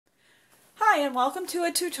Hi, and welcome to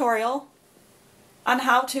a tutorial on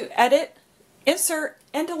how to edit, insert,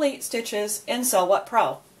 and delete stitches in SewWhat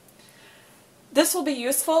Pro. This will be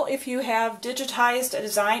useful if you have digitized a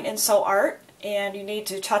design in SewArt and you need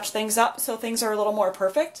to touch things up so things are a little more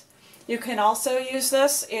perfect. You can also use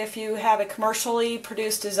this if you have a commercially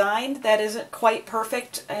produced design that isn't quite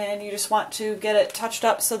perfect and you just want to get it touched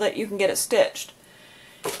up so that you can get it stitched.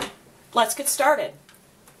 Let's get started.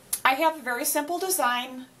 I have a very simple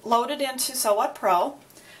design loaded into SewWhat Pro.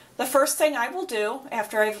 The first thing I will do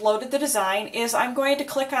after I've loaded the design is I'm going to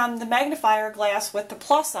click on the magnifier glass with the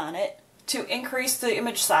plus on it to increase the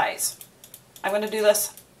image size. I'm going to do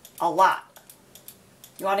this a lot.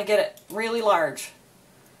 You want to get it really large.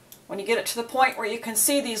 When you get it to the point where you can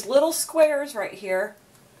see these little squares right here,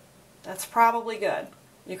 that's probably good.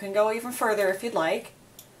 You can go even further if you'd like.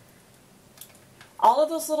 All of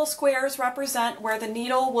those little squares represent where the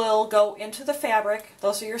needle will go into the fabric.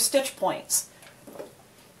 Those are your stitch points.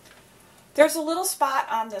 There's a little spot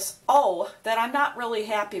on this O that I'm not really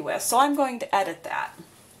happy with, so I'm going to edit that.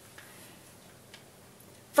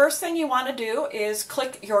 First thing you want to do is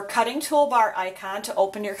click your cutting toolbar icon to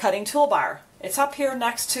open your cutting toolbar. It's up here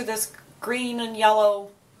next to this green and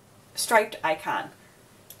yellow striped icon.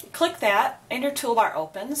 You click that and your toolbar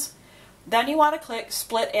opens. Then you want to click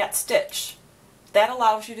split at stitch. That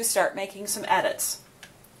allows you to start making some edits.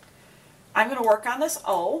 I'm going to work on this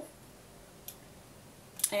O.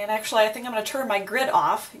 And actually I think I'm going to turn my grid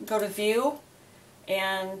off. Go to View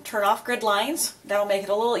and turn off grid lines. That'll make it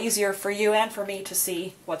a little easier for you and for me to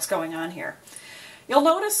see what's going on here. You'll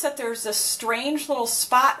notice that there's this strange little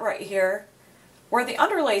spot right here where the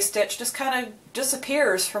underlay stitch just kind of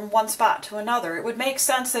disappears from one spot to another. It would make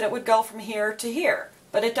sense that it would go from here to here,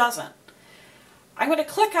 but it doesn't. I'm going to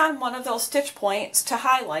click on one of those stitch points to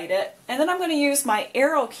highlight it, and then I'm going to use my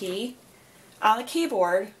arrow key on the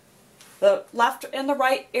keyboard. The left and the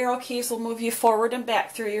right arrow keys will move you forward and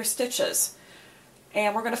back through your stitches.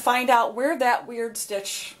 And we're going to find out where that weird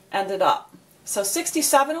stitch ended up. So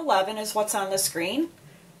 6711 is what's on the screen.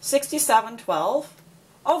 6712.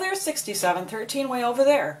 Oh, there's 6713 way over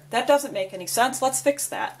there. That doesn't make any sense. Let's fix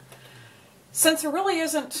that. Since there really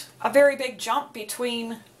isn't a very big jump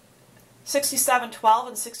between 6712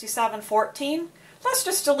 and 6714, let's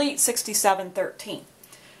just delete 6713.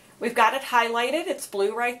 We've got it highlighted. It's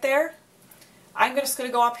blue right there. I'm just going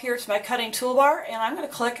to go up here to my cutting toolbar and I'm going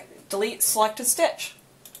to click delete selected stitch.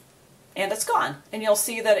 And it's gone. And you'll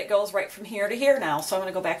see that it goes right from here to here now. So I'm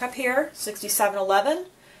going to go back up here, 6711,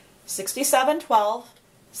 6712,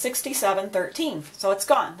 6713. So it's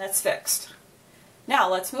gone. That's fixed.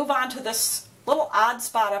 Now let's move on to this little odd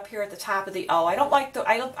spot up here at the top of the O. I don't like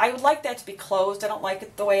I would like that to be closed. I don't like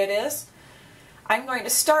it the way it is. I'm going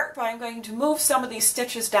to start by I'm going to move some of these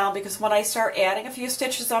stitches down because when I start adding a few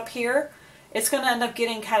stitches up here, it's going to end up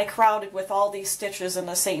getting kind of crowded with all these stitches in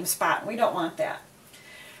the same spot. We don't want that.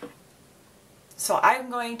 So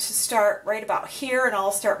I'm going to start right about here and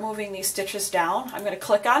I'll start moving these stitches down. I'm going to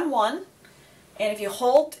click on one, and if you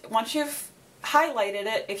hold, once you've highlighted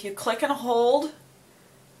it, if you click and hold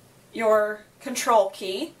your control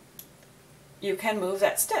key, you can move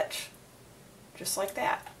that stitch just like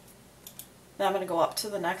that. Now I'm going to go up to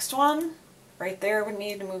the next one. Right there, we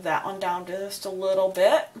need to move that one down just a little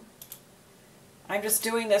bit. I'm just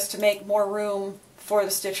doing this to make more room for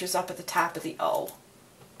the stitches up at the top of the O.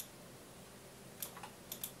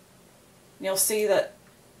 You'll see that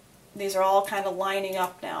these are all kind of lining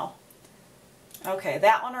up now. Okay,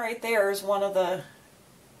 that one right there is one of the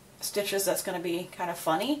stitches that's going to be kind of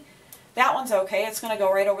funny. That one's okay. It's going to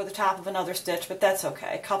go right over the top of another stitch, but that's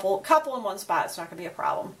okay. Couple in one spot, it's not going to be a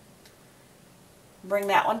problem. Bring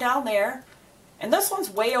that one down there. And this one's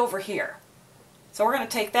way over here. So we're going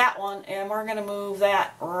to take that one and we're going to move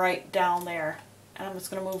that right down there. And I'm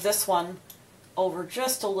just going to move this one over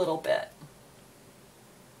just a little bit.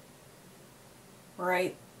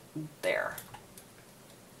 Right there.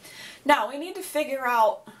 Now we need to figure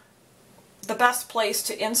out the best place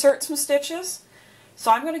to insert some stitches. So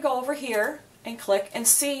I'm going to go over here and click and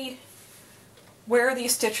see where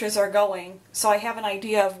these stitches are going so I have an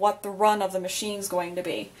idea of what the run of the machine is going to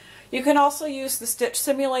be. You can also use the stitch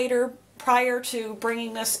simulator prior to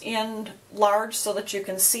bringing this in large so that you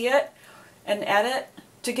can see it and edit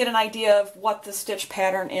to get an idea of what the stitch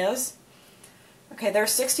pattern is. Okay,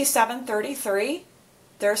 there's 6733,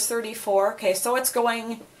 there's 34. Okay, so it's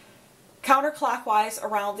going counterclockwise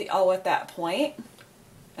around the O at that point.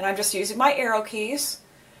 And I'm just using my arrow keys.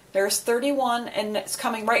 There's 31 and it's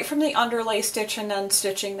coming right from the underlay stitch and then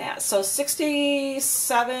stitching that. So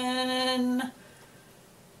 67,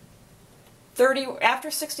 30, after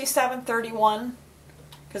 67, 31,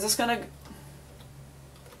 because it's going to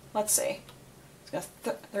let's see,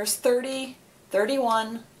 there's 30,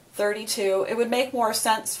 31, 32. It would make more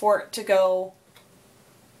sense for it to go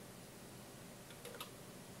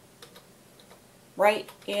right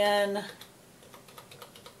in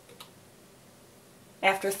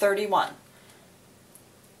after 31.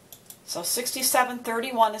 So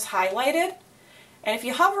 6731 is highlighted, and if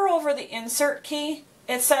you hover over the insert key,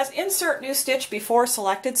 it says insert new stitch before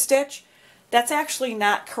selected stitch. That's actually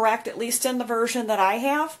not correct, at least in the version that I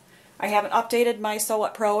have. I haven't updated my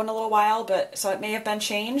SewWhat Pro in a little while, but so it may have been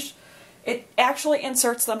changed. It actually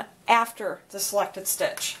inserts them after the selected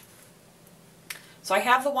stitch. So I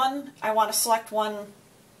have the one, I want to select one,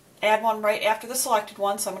 add one right after the selected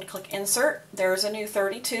one, so I'm going to click insert. There's a new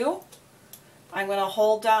 32. I'm going to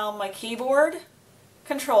hold down my keyboard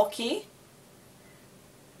control key.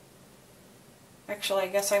 Actually, I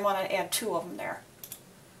guess I want to add 2 of them there.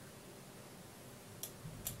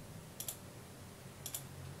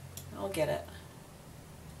 I'll get it.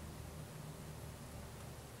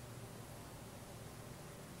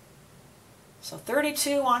 So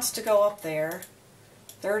 32 wants to go up there.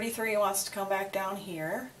 33 wants to come back down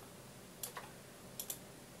here.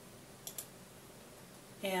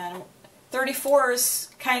 And 34 is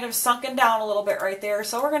kind of sunken down a little bit right there,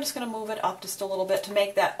 so we're just going to move it up just a little bit to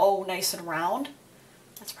make that O nice and round.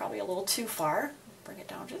 That's probably a little too far. Bring it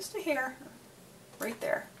down just a hair, right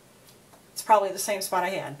there. It's probably the same spot I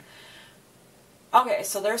had. Okay,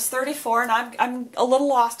 so there's 34, and I'm a little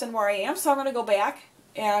lost in where I am, so I'm going to go back,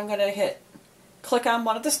 and I'm going to click on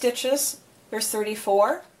one of the stitches. There's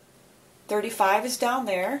 34. 35 is down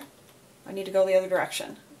there. I need to go the other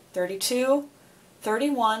direction. 32,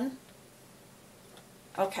 31.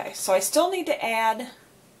 Okay, so I still need to add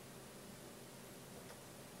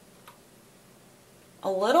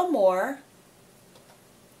a little more.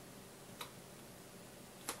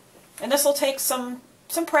 And this will take some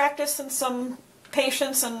practice and some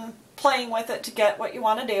patience and playing with it to get what you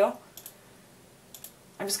want to do.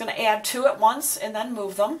 I'm just going to add 2 at once and then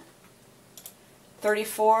move them.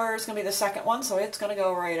 34 is going to be the second one, so it's going to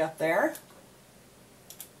go right up there.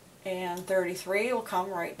 And 33 will come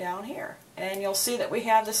right down here. And you'll see that we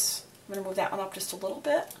have this, I'm going to move that one up just a little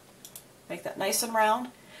bit, make that nice and round.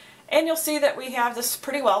 And you'll see that we have this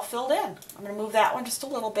pretty well filled in. I'm going to move that one just a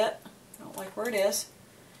little bit. I don't like where it is.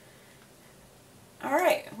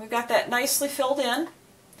 Alright, we've got that nicely filled in.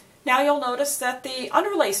 Now you'll notice that the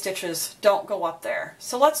underlay stitches don't go up there.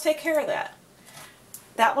 So let's take care of that.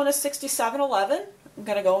 That one is 6711. I'm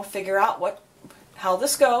going to go and figure out how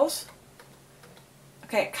this goes.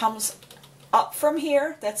 Okay, it comes up from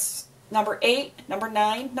here. That's number 8, number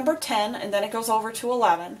 9, number 10, and then it goes over to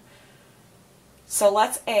 11. So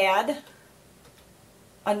let's add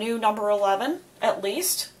a new number 11 at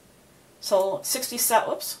least. So 67,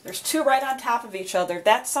 whoops, there's 2 right on top of each other.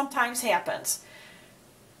 That sometimes happens.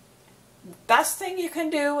 Best thing you can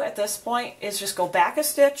do at this point is just go back a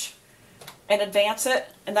stitch and advance it,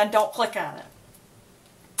 and then don't click on it.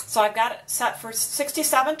 So I've got it set for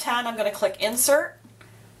 6710. I'm going to click insert.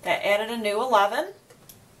 That added a new 11.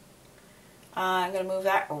 I'm going to move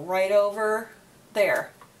that right over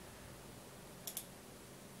there.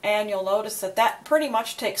 And you'll notice that that pretty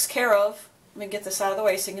much takes care of, let me get this out of the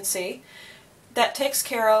way so you can see, that takes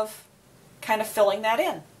care of kind of filling that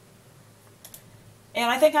in. And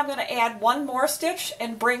I think I'm going to add one more stitch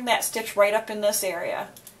and bring that stitch right up in this area.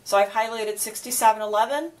 So I've highlighted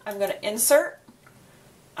 6711. I'm going to insert.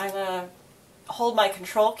 I'm going to hold my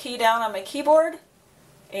control key down on my keyboard,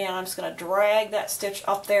 and I'm just going to drag that stitch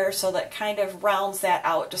up there so that kind of rounds that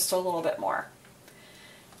out just a little bit more.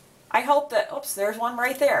 I hope that, oops, there's one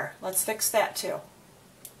right there. Let's fix that too.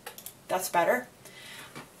 That's better.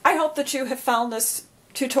 I hope that you have found this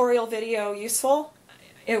tutorial video useful.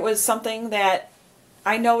 It was something that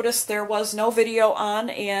I noticed there was no video on,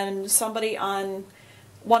 and somebody on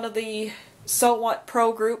one of the SewWhat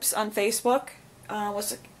Pro groups on Facebook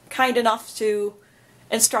was kind enough to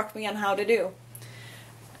instruct me on how to do.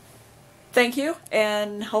 Thank you,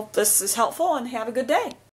 and hope this is helpful, and have a good day.